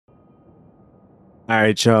All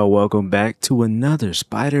right, y'all, welcome back to another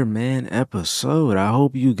Spider-Man episode. I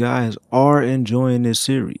hope you guys are enjoying this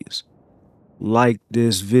series. Like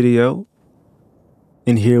this video,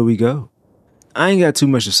 and here we go. I ain't got too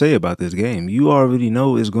much to say about this game. You already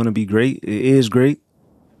know it's going to be great. It is great.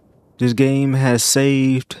 This game has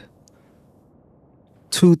saved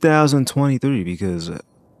 2023 because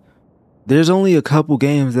there's only a couple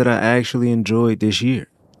games that I actually enjoyed this year.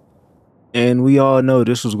 And we all know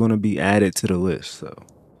this was going to be added to the list, so.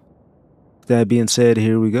 That being said,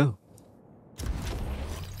 here we go.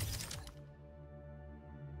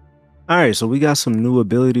 Alright, so we got some new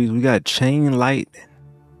abilities. We got chain lightning.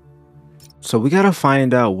 So we gotta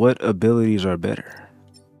find out what abilities are better.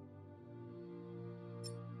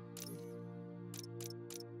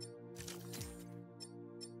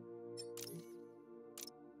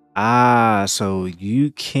 So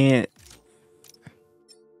you can't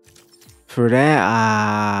for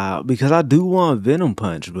that, because I do want Venom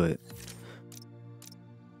Punch, but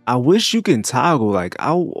I wish you can toggle. Like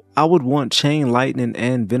I would want Chain Lightning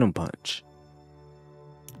and Venom Punch.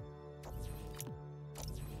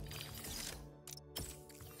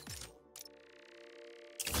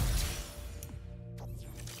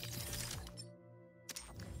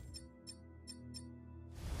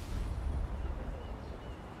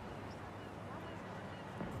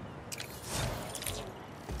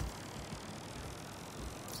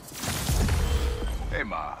 Hey,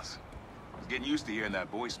 Miles. I was getting used to hearing that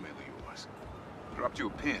voicemail of yours. Dropped you a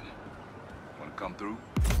pin. Wanna come through?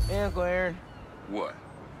 Hey, Uncle Aaron. What?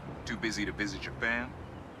 Too busy to visit your fam?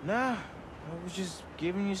 Nah, I was just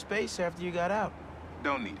giving you space after you got out.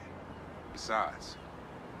 Don't need it. Besides,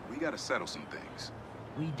 we gotta settle some things.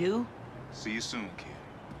 We do? See you soon,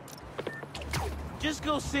 kid. Just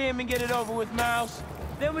go see him and get it over with, Miles.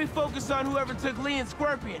 Then we focus on whoever took Lee and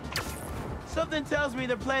Scorpion. Something tells me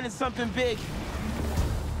they're planning something big.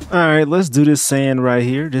 All right, let's do this sand right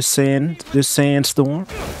here. This sandstorm. I'm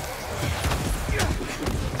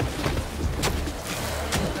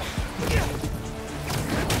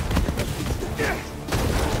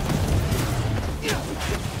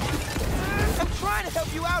trying to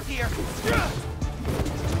help you out here.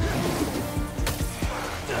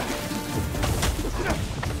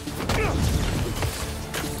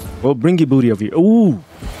 Well, bring your booty over here. Ooh.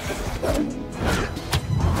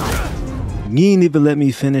 You ain't even let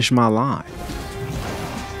me finish my line.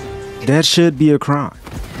 That should be a crime.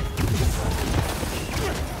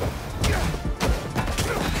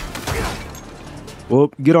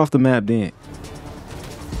 Well, get off the map then.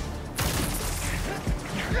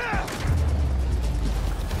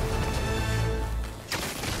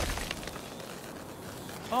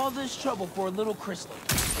 All this trouble for a little crystal.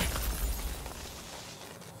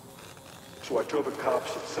 So I told the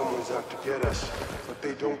cops that someone's out to get us, but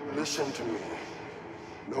they don't listen to me.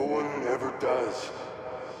 No one ever does.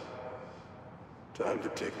 Time to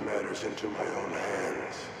take matters into my own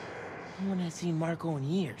hands. No one has seen Marco in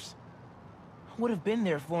years. I would have been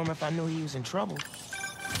there for him if I knew he was in trouble.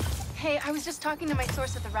 Hey, I was just talking to my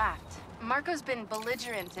source at the raft. Marco's been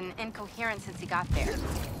belligerent and incoherent since he got there.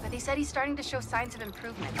 But they said he's starting to show signs of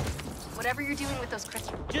improvement. Whatever you're doing with those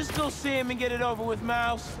crystals. Just go see him and get it over with,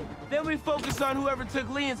 Miles. Then we focus on whoever took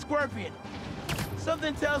Lee and Scorpion.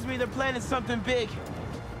 Something tells me they're planning something big.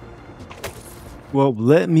 Well,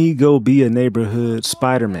 let me go be a neighborhood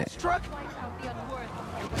Spider-Man. Truck?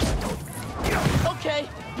 Okay,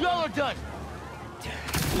 y'all are done.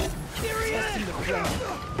 Here he is!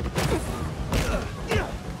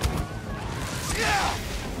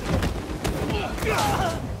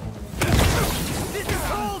 This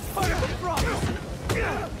is all part of the prophecy.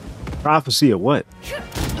 Prophecy of what?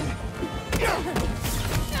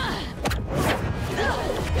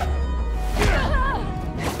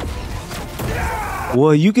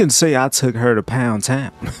 Well, you can say I took her to Pound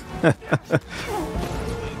Town.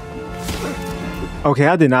 Okay,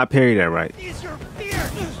 I did not parry that right. Is your fear,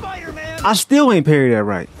 Spider-Man? I still ain't parry that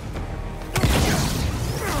right.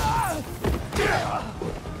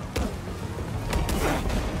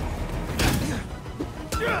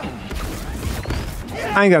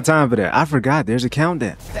 I ain't got time for that. I forgot there's a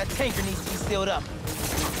countdown. That tanker needs to be sealed up.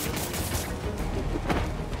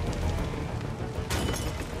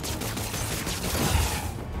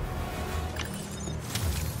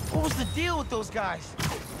 What was the deal with those guys?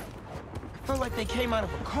 I felt like they came out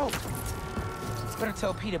of a cult. Better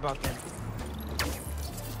tell Pete about them.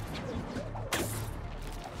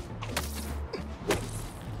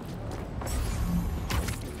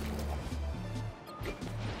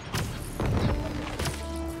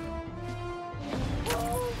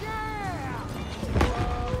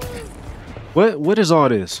 What is all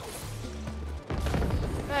this?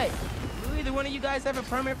 guys have a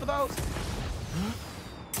permit for those?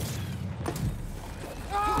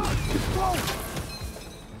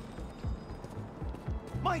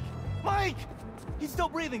 Mike! Mike! He's still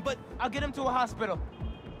breathing, but I'll get him to a hospital.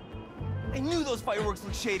 I knew those fireworks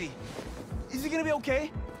looked shady. Is he gonna be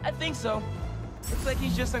okay? I think so. Looks like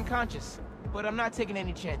he's just unconscious, but I'm not taking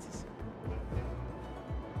any chances.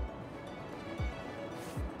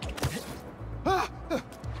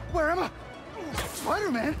 Where am I?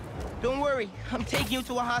 Spider-Man? Don't worry, I'm taking you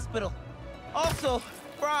to a hospital. Also,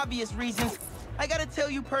 for obvious reasons, I gotta tell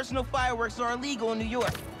you personal fireworks are illegal in New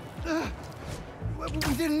York.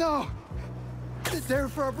 We didn't know. They're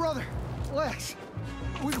for our brother, Lex.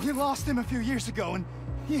 We lost him a few years ago, and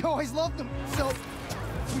he always loved them. So,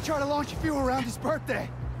 we tried to launch a few around his birthday.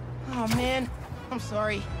 Oh man, I'm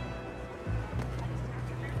sorry.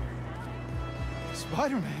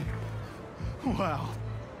 Spider-Man? Wow.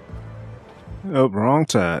 Oh, wrong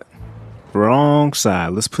side. Wrong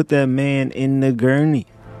side. Let's put that man in the gurney.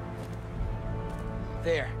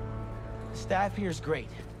 There. The staff here is great.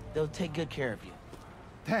 They'll take good care of you.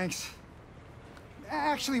 Thanks.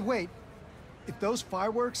 Actually, wait. If those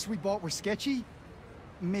fireworks we bought were sketchy,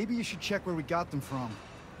 maybe you should check where we got them from.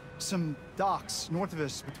 Some docks north of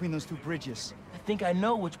us between those two bridges. I think I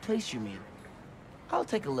know which place you mean. I'll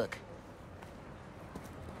take a look.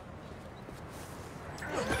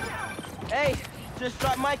 Hey, just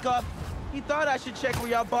dropped Mike off. He thought I should check where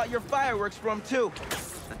y'all bought your fireworks from, too.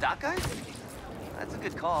 The dock guys? That's a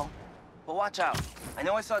good call. But watch out. I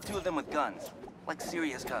know I saw two of them with guns. Like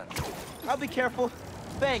serious guns. I'll be careful.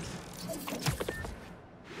 Thanks.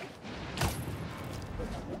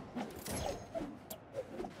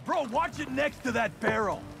 Bro, watch it next to that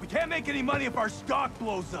barrel. We can't make any money if our stock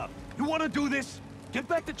blows up. You want to do this? Get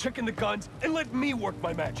back to checking the guns and let me work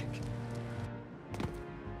my magic.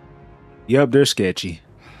 Yup, they're sketchy.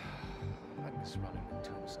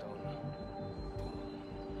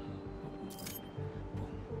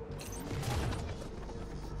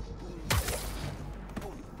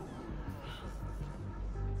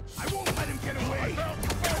 I won't let him get away.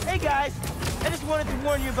 Hey, guys. I just wanted to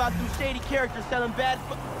warn you about some shady characters selling bad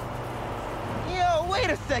Yo, wait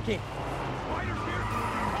a second. Spider's here.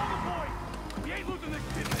 Hold the boy. We ain't losing this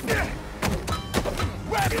kid.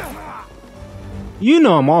 Grab him. You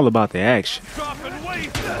know I'm all about the action. Drop and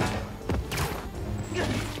wait.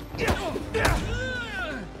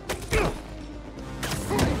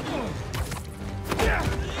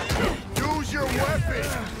 Use your weapon.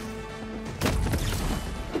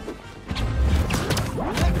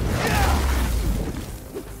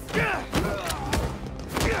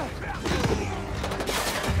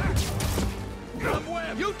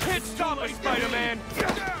 You can't stop me, Spider-Man.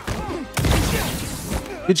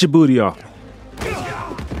 Get your booty off.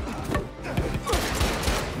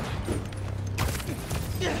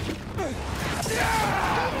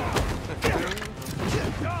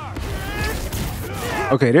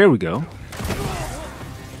 Okay, there we go.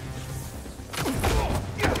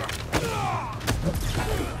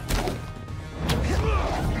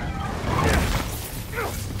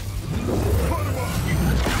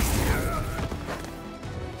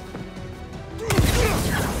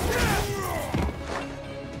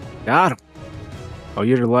 Got him. Oh,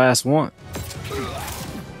 you're the last one.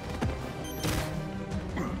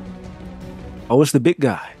 Oh, it's the big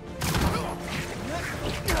guy.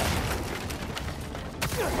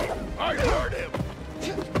 I heard him.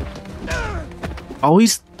 Oh,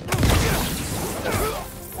 he's...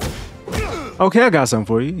 Okay, I got something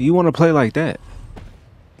for you. You want to play like that?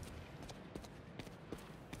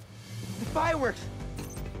 The fireworks.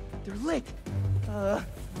 They're lit.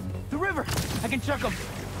 The river. I can chuck them.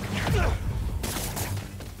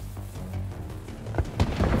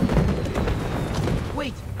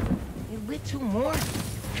 Wait. They lit two more?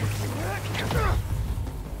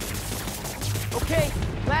 Okay,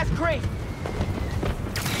 last crate.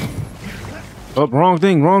 Oh, wrong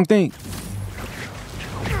thing, wrong thing.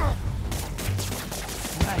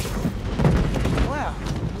 Nice. Wow,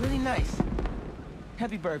 really nice.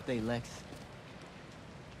 Happy birthday, Lex.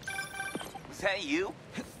 Was that you?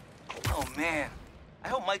 Oh man. I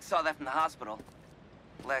hope Mike saw that from the hospital.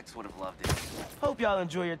 Lex would have loved it. Hope y'all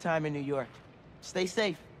enjoy your time in New York. Stay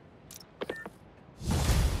safe.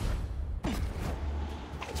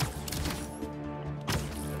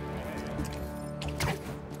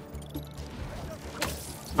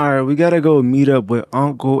 All right, we gotta go meet up with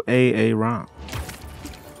Uncle A.A. Ron.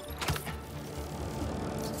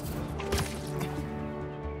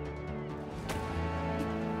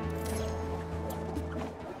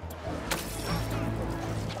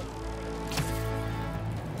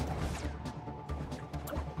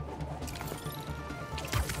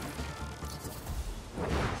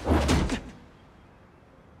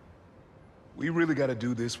 We really gotta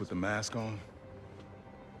do this with the mask on?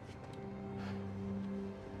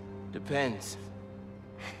 Depends.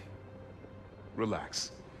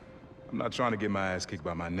 Relax. I'm not trying to get my ass kicked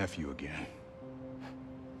by my nephew again.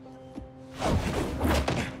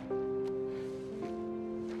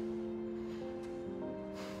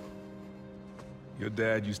 Your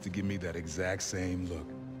dad used to give me that exact same look.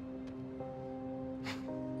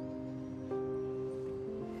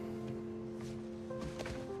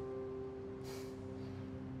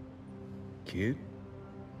 Kid?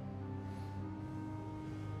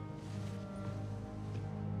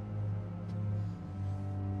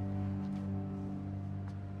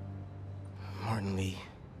 Martin Lee.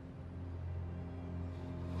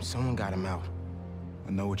 Someone got him out.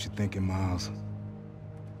 I know what you're thinking, Miles.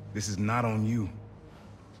 This is not on you.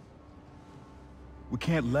 We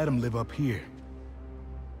can't let him live up here.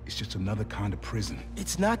 It's just another kind of prison.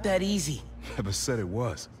 It's not that easy. Never said it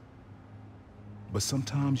was. But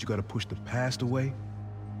sometimes you gotta push the past away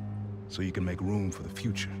so you can make room for the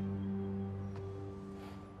future.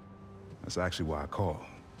 That's actually why I called.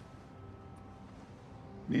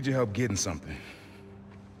 Need your help getting something.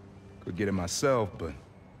 Could get it myself, but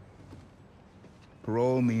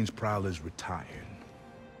parole means Prowler's retired.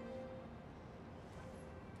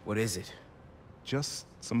 What is it? Just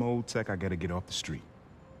some old tech I gotta get off the street.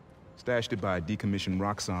 Stashed it by a decommissioned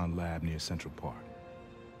Roxxon lab near Central Park.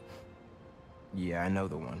 Yeah, I know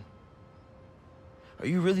the one. Are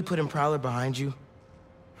you really putting Prowler behind you?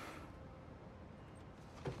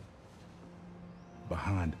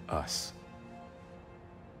 Behind us.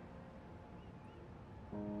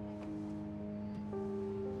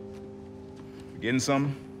 You getting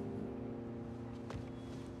something?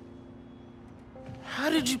 How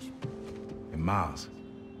did you... And Miles,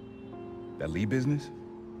 that Lee business?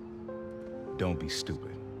 Don't be stupid.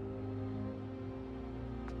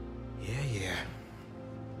 Yeah.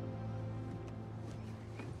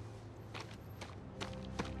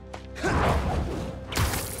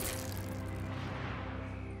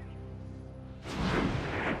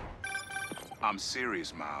 I'm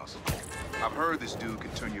serious, Miles. I've heard this dude can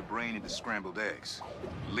turn your brain into scrambled eggs.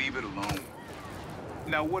 Leave it alone.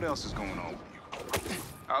 Now, what else is going on with you?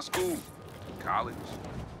 How's school? College?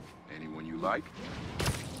 Anyone you like?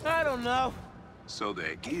 I don't know. So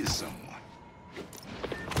there is someone.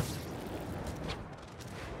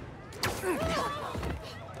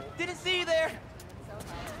 Didn't see you there.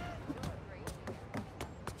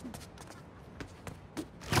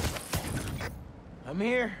 I'm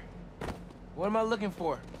here. What am I looking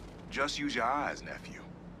for? Just use your eyes, nephew.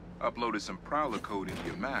 Uploaded some Prowler code into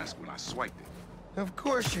your mask when I swiped it. Of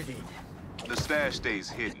course you did. The stash stays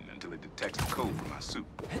hidden until it detects the code from my suit.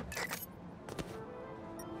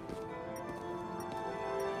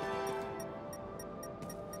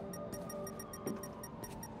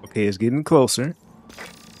 Okay, it's getting closer.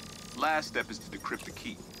 Last step is to decrypt the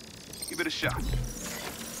key. Give it a shot.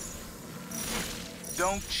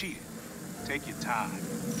 Don't cheat it. Take your time.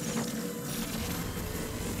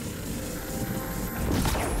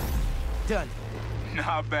 Done.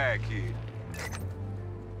 Not bad, kid.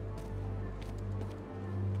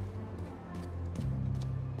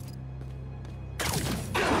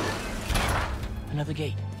 Another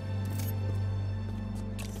gate.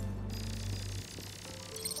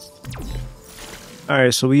 All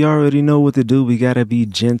right, so we already know what to do. We gotta be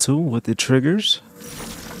gentle with the triggers.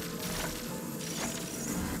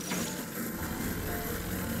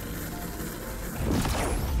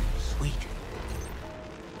 Sweet.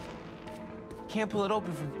 Can't pull it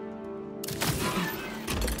open from...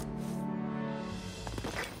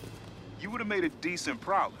 You would have made a decent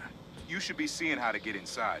Prowler. You should be seeing how to get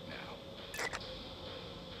inside now.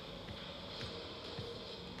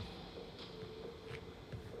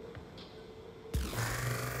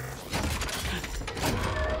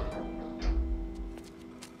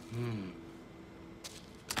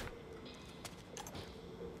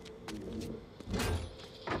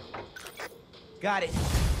 Got it.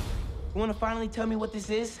 You want to finally tell me what this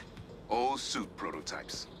is? Old suit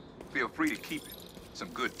prototypes. Feel free to keep it. Some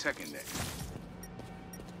good tech in there.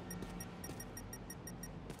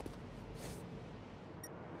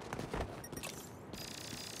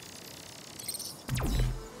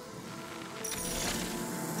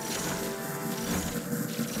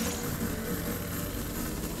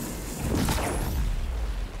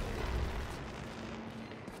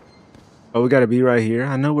 Oh, we gotta be right here.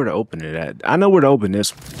 I know where to open it at. I know where to open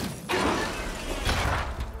this one.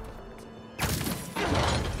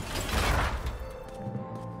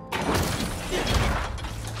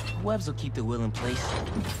 Webs will keep the wheel in place.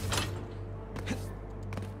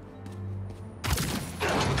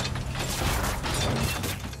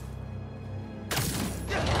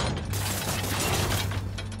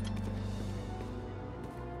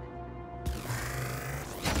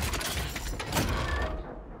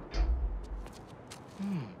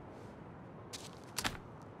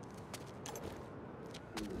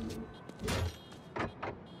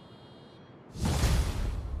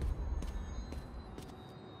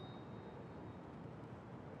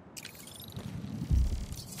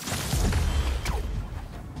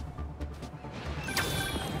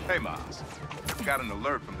 Hey, Miles. Got an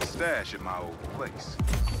alert from the stash at my old place.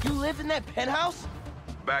 You live in that penthouse?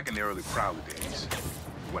 Back in the early Prowler days,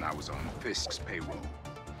 when I was on Fisk's payroll.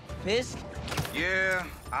 Fisk? Yeah,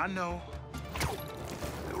 I know.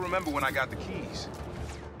 You'll remember when I got the keys.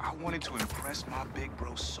 I wanted to impress my big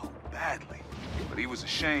bro so badly. But he was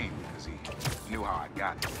ashamed because he knew how I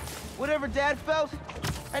got it. Whatever Dad felt,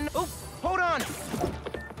 and oh, hold on.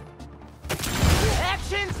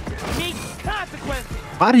 Actions need consequences.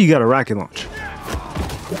 Why do you got a rocket launcher?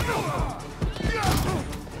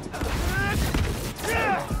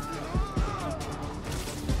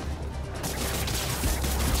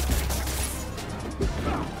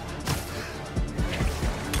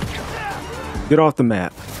 Get off the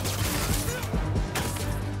map.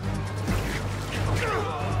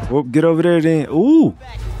 Whoop, get over there then. Ooh.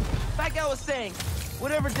 Like I was saying,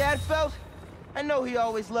 whatever Dad felt, I know he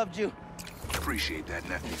always loved you. Appreciate that,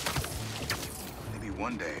 nephew. Maybe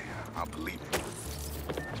one day I'll believe it.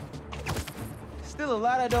 Still a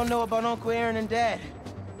lot I don't know about Uncle Aaron and Dad.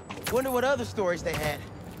 Wonder what other stories they had.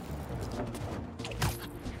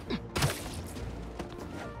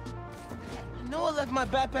 I know I left my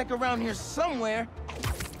backpack around here somewhere.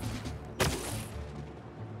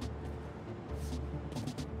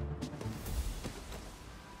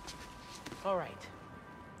 All right.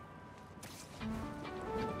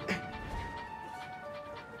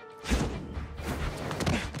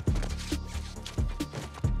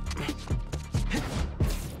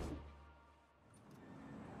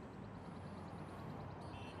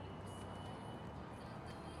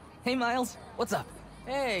 Hey, Miles. What's up?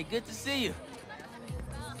 Hey, good to see you.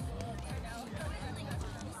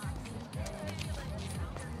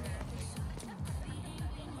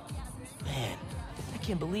 Man, I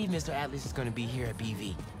can't believe Mr. Atlas is gonna be here at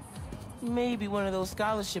BV. Maybe one of those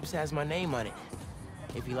scholarships has my name on it,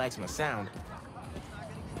 if he likes my sound.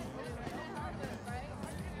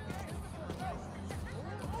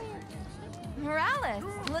 Morales,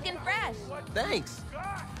 looking fresh. Thanks.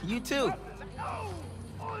 You too.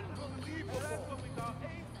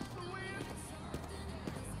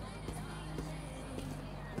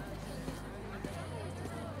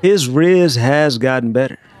 His riz has gotten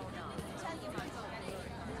better.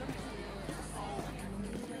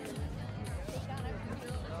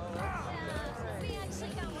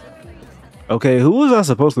 Okay, who was I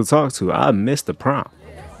supposed to talk to? I missed the prompt.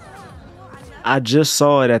 I just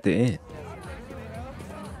saw it at the end.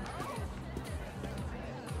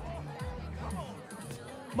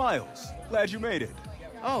 Miles, glad you made it.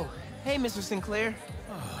 Oh, hey, Mr. Sinclair.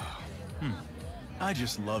 I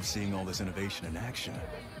just love seeing all this innovation in action.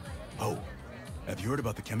 Oh, have you heard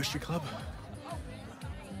about the chemistry club?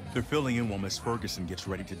 They're filling in while Miss Ferguson gets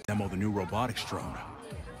ready to demo the new robotics drone.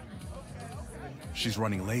 She's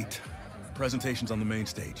running late. Presentation's on the main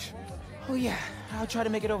stage. Oh yeah, I'll try to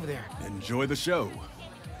make it over there. Enjoy the show.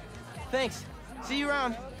 Thanks. See you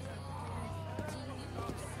around.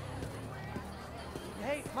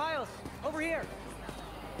 Hey, Miles, over here.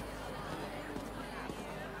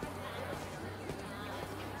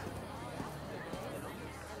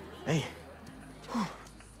 Hey.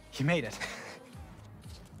 You made it.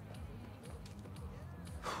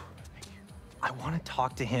 I want to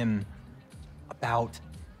talk to him about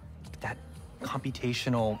that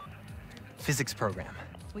computational physics program.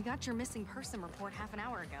 We got your missing person report half an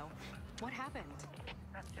hour ago. What happened?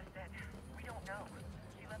 That's just it. We don't know.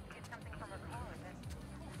 She left to get something from her car and then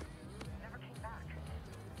never came back.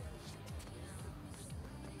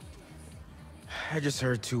 I just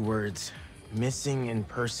heard two words. Missing in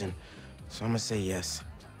person. So I'm gonna say yes.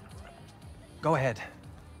 Go ahead.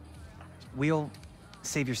 We'll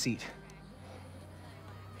save your seat.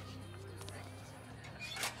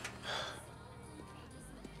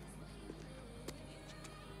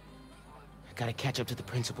 I gotta catch up to the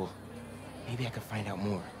principal. Maybe I can find out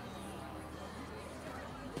more.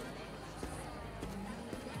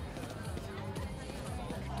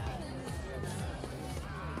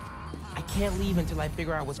 I can't leave until I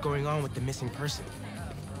figure out what's going on with the missing person.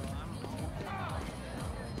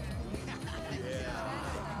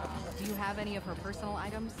 Do you have any of her personal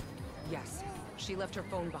items? Yes. She left her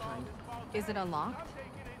phone behind. Is it unlocked?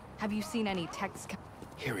 Have you seen any texts?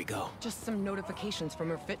 Here we go. Just some notifications from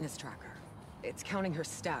her fitness tracker. It's counting her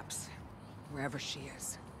steps, wherever she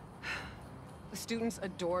is. The students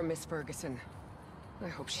adore Miss Ferguson. I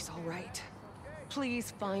hope she's all right.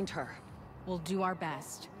 Please find her. We'll do our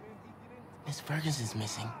best. Miss Ferguson's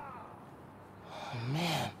missing. Oh,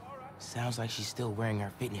 man. Sounds like she's still wearing her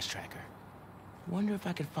fitness tracker. Wonder if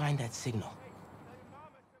I could find that signal.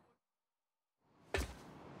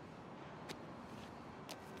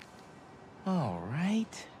 All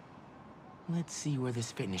right. Let's see where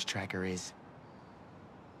this fitness tracker is.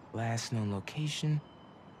 Last known location,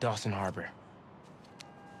 Dawson Harbor.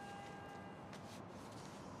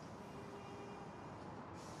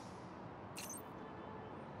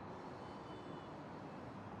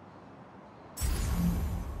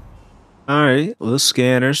 All right, let's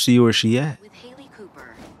scan her, see where she at. With Haley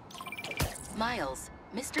Cooper. Miles,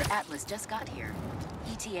 Mr. Atlas just got here.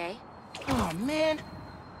 ETA? Oh, man.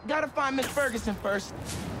 Gotta find Miss Ferguson first.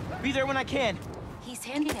 Be there when I can. He's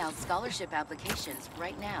handing out scholarship applications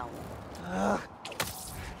right now.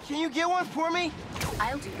 Can you get one for me?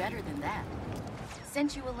 I'll do better than that.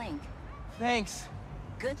 Sent you a link. Thanks.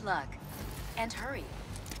 Good luck. And hurry.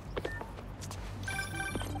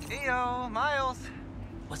 Heyo, Miles.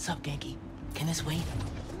 What's up, Genki? Can this wait?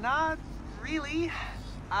 Not really.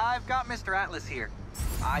 I've got Mr. Atlas here.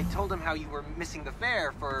 I told him how you were missing the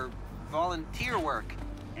fair for volunteer work,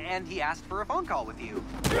 and he asked for a phone call with you.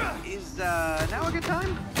 Is now a good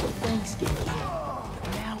time? Thanks, Genki.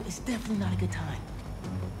 Now is definitely not a good time.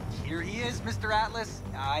 Here he is, Mr. Atlas.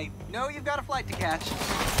 I know you've got a flight to catch.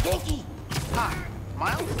 Genki! Hi,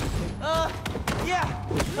 Miles? Yeah.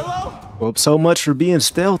 Hello? Well, so much for being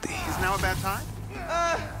stealthy. Is now a bad time?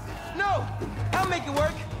 No. I'll make it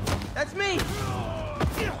work. That's me.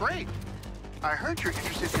 Great. I heard you're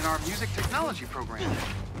interested in our music technology program.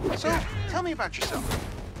 So, tell me about yourself.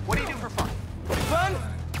 What do you do for fun? Fun?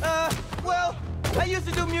 Well, I used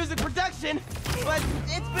to do music production, but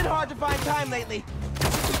it's been hard to find time lately.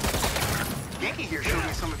 Genki here showed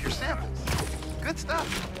me some of your samples. Good stuff.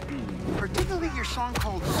 Particularly your song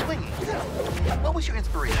called Swinging. What was your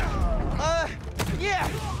inspiration? Yeah.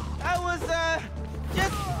 I was,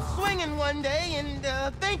 just swinging one day and,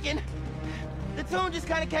 thinking. The tune just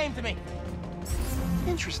kind of came to me.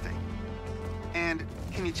 Interesting. And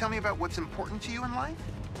can you tell me about what's important to you in life?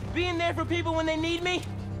 Being there for people when they need me.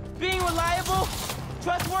 Being reliable,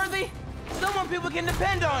 trustworthy, someone people can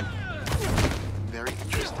depend on. Very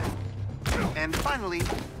interesting. And finally...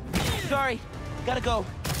 Sorry, gotta go.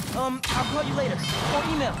 I'll call you later, or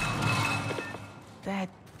email. That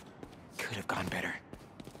could have gone better.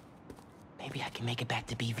 Maybe I can make it back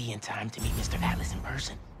to BV in time to meet Mr. Atlas in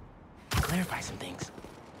person. Clarify some things.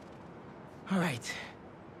 All right,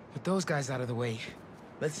 with those guys out of the way,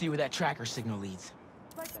 let's see where that tracker signal leads.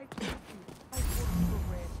 Like I told you, I work for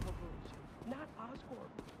Rand Corporation, not Oscorp.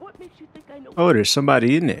 What makes you think I know? Oh, there's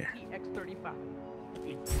somebody in there. X35.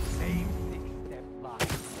 It's the same thing that blocks.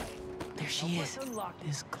 There she is.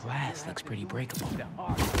 This glass looks pretty breakable.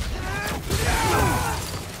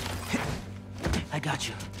 I got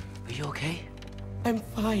you. Are you okay? I'm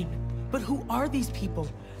fine. But who are these people?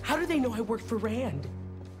 How do they know I work for Rand?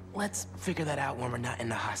 Let's figure that out when we're not in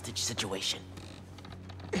the hostage situation.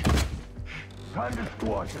 Time to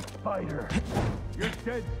squash a spider. You're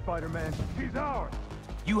dead, Spider-Man. He's ours.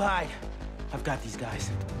 You hide. I've got these guys.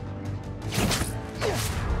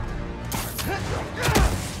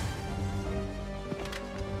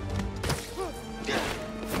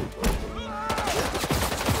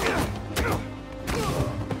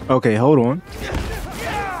 Okay, hold on.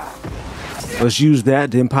 Let's use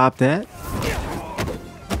that, then pop that.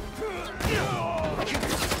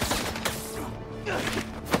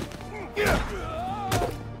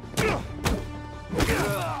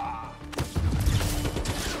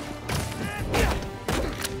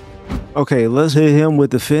 Okay, let's hit him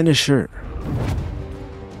with the finisher.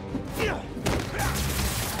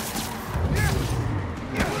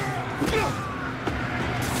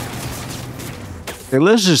 Okay,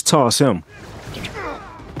 let's just toss him.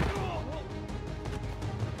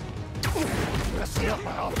 Messing up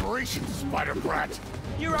my operation, Spider Brat.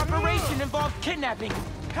 Your operation involved kidnapping.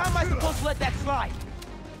 How am I supposed to let that slide?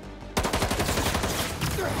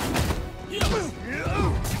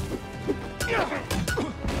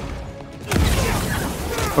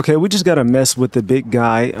 Okay, we just gotta mess with the big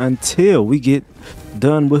guy until we get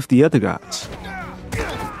done with the other guys.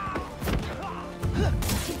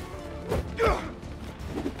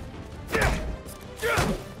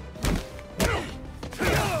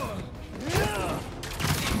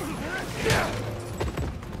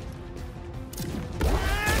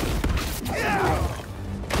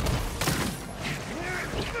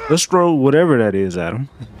 Let's throw whatever that is at him.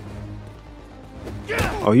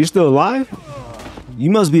 Oh, you still alive? You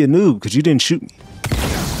must be a noob because you didn't shoot me.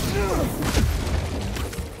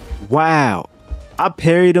 Wow. I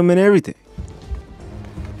parried him and everything.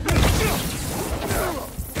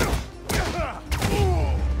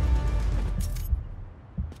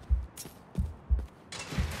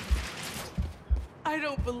 I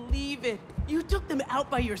don't believe it. You took them out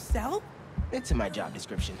by yourself? It's in my job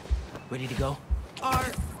description. Ready to go? Are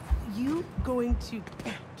you going to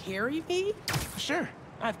carry me? Sure,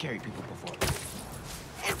 I've carried people before.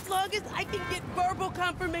 As long as I can get verbal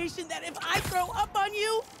confirmation that if I throw up on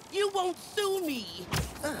you, you won't sue me.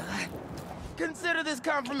 Consider this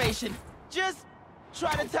confirmation. Just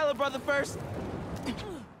try to tell a brother first.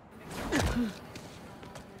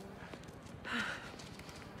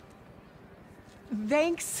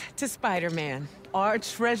 Thanks to Spider-Man, our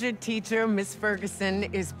treasured teacher, Miss Ferguson,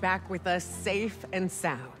 is back with us safe and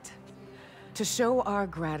sound. To show our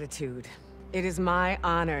gratitude, it is my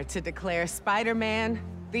honor to declare Spider-Man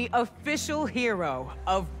the official hero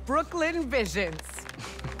of Brooklyn Visions.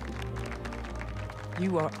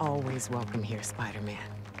 You are always welcome here, Spider-Man.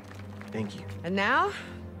 Thank you. And now,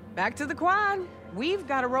 back to the quad. We've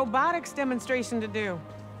got a robotics demonstration to do.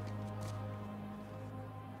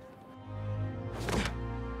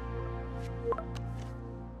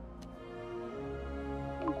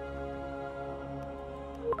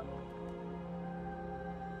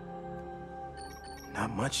 Not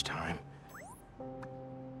much time.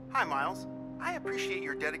 Hi, Miles. I appreciate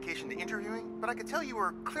your dedication to interviewing, but I could tell you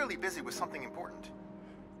were clearly busy with something important.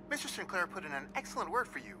 Mr. Sinclair put in an excellent word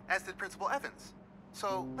for you, as did Principal Evans.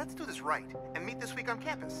 So let's do this right and meet this week on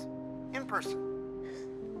campus, in person.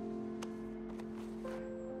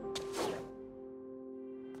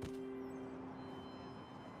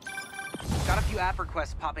 Got a few app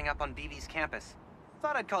requests popping up on BV's campus.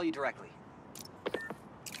 Thought I'd call you directly.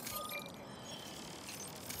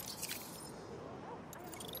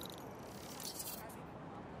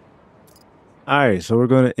 Alright, so we're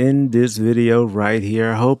going to end this video right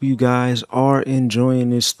here. I hope you guys are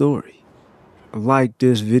enjoying this story. Like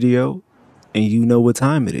this video, and you know what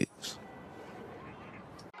time it is.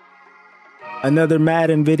 Another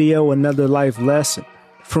Madden video, another life lesson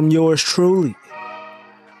from yours truly.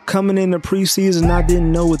 Coming into preseason, I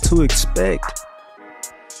didn't know what to expect.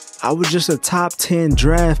 I was just a top 10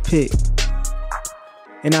 draft pick,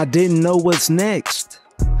 and I didn't know what's next.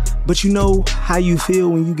 But you know how you feel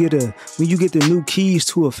when you get the new keys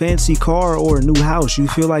to a fancy car or a new house. You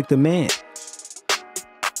feel like the man.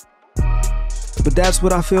 But that's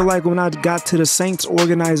what I feel like when I got to the Saints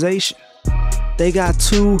organization. They got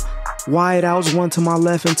two wideouts, one to my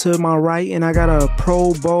left and to my right, and I got a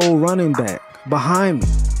Pro Bowl running back behind me.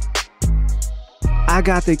 I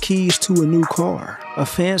got the keys to a new car, a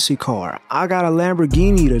fancy car. I got a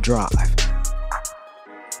Lamborghini to drive.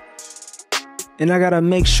 And I gotta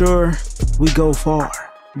make sure we go far.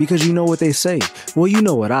 Because you know what they say. Well, you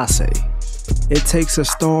know what I say. It takes a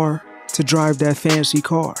star to drive that fancy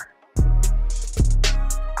car.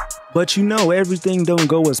 But you know everything don't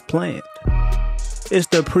go as planned. It's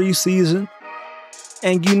the preseason.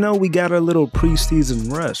 And you know we got a little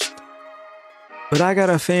preseason rust. But I got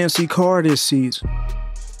a fancy car this season.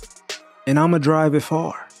 And I'ma drive it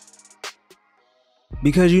far.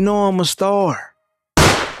 Because you know I'm a star.